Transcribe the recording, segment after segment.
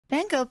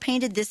Van Gogh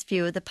painted this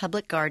view of the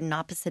public garden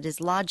opposite his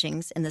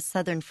lodgings in the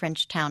southern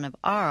French town of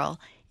Arles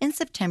in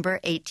September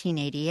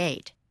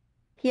 1888.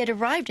 He had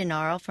arrived in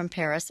Arles from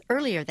Paris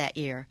earlier that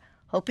year,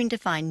 hoping to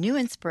find new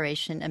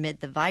inspiration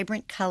amid the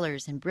vibrant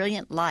colors and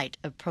brilliant light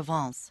of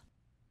Provence.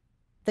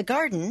 The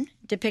garden,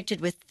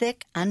 depicted with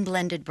thick,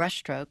 unblended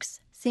brushstrokes,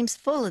 seems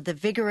full of the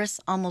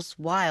vigorous, almost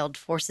wild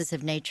forces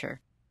of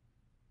nature.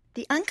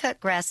 The uncut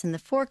grass in the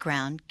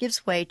foreground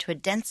gives way to a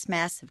dense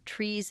mass of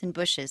trees and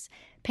bushes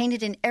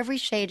painted in every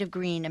shade of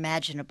green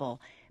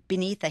imaginable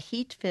beneath a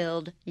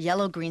heat-filled,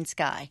 yellow-green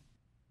sky.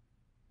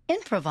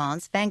 In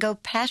Provence, Van Gogh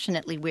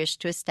passionately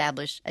wished to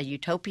establish a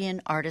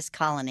utopian artist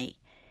colony.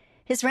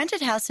 His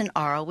rented house in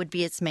Arles would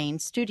be its main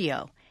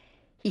studio.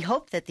 He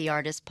hoped that the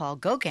artist Paul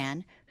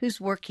Gauguin,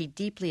 whose work he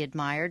deeply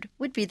admired,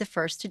 would be the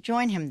first to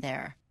join him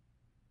there.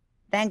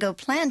 Van Gogh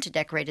planned to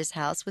decorate his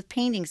house with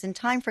paintings in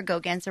time for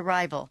Gauguin's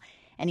arrival,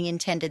 and he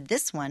intended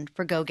this one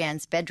for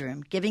Gauguin's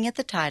bedroom, giving it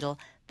the title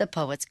The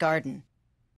Poet's Garden.